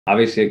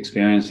Obviously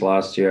experience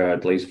last year,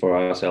 at least for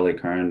us, LA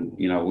Current,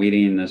 we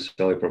didn't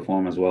necessarily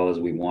perform as well as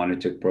we wanted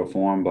to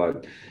perform,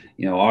 but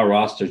our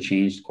roster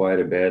changed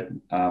quite a bit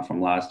from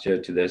last year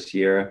to this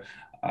year.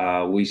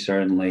 We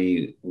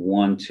certainly we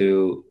want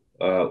to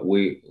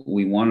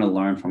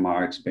learn from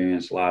our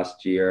experience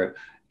last year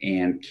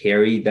and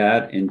carry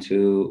that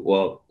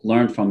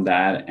learn from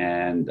that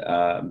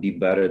and be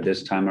better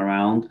this time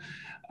around.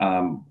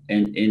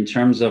 In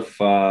terms of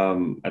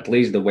at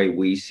least the way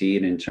we see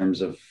it, in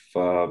terms of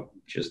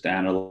just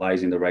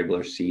analyzing the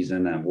regular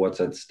season and what's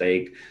at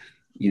stake,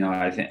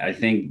 I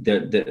think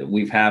that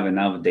we've have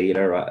enough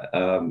data.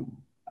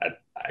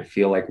 I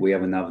feel like we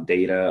have enough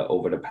data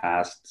over the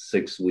past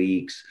 6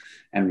 weeks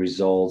and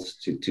results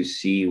to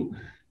see,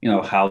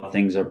 how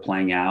things are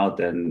playing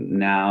out. And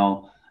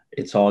now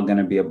it's all going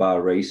to be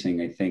about racing.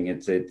 I think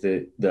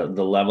the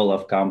level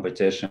of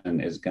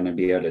competition is going to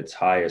be at its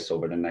highest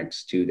over the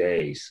next 2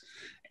 days.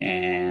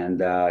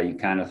 And you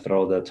kind of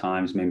throw the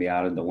times maybe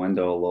out of the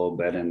window a little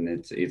bit, and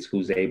it's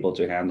who's able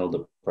to handle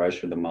the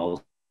pressure the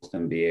most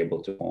and be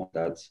able to.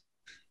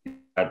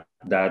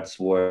 That's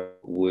where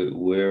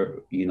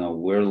we're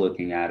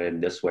looking at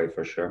it this way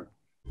for sure.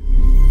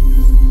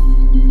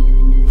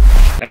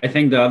 I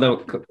think the other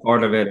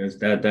part of it is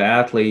that the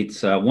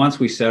athletes, once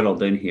we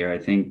settled in here, I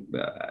think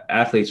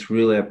athletes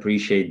really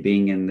appreciate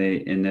being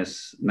in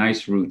this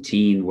nice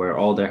routine where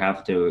all they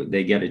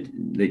get it,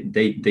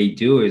 they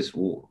do is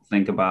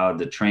think about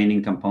the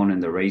training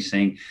component, the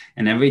racing,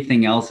 and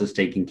everything else is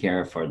taken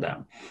care of for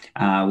them.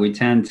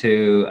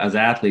 As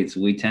athletes,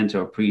 we tend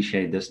to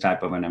appreciate this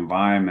type of an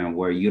environment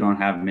where you don't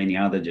have many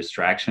other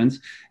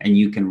distractions and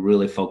you can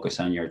really focus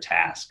on your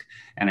task.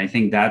 And I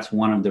think that's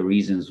one of the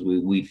reasons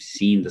we've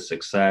seen the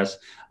success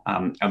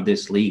of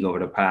this league over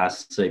the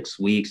past 6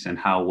 weeks, and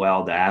how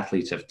well the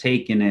athletes have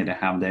taken it and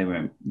how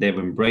they've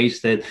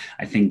embraced it.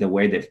 I think the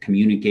way they've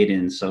communicated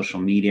in social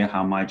media,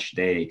 how much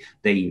they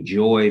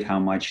enjoyed, how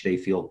much they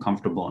feel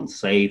comfortable and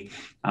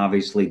safe.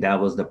 Obviously, that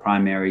was the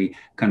primary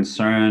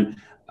concern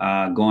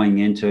going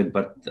into it.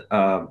 But,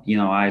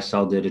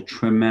 ISL did a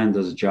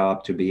tremendous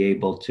job to be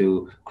able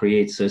to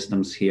create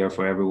systems here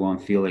for everyone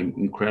feeling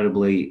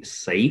incredibly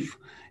safe.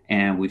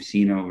 And we've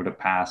seen over the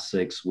past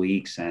 6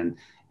 weeks, and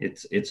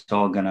it's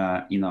all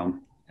gonna,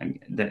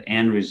 the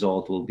end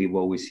result will be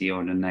what we see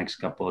over the next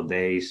couple of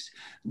days.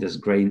 This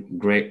great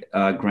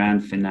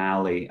grand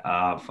finale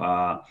of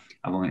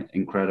an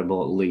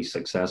incredibly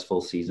successful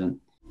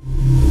season.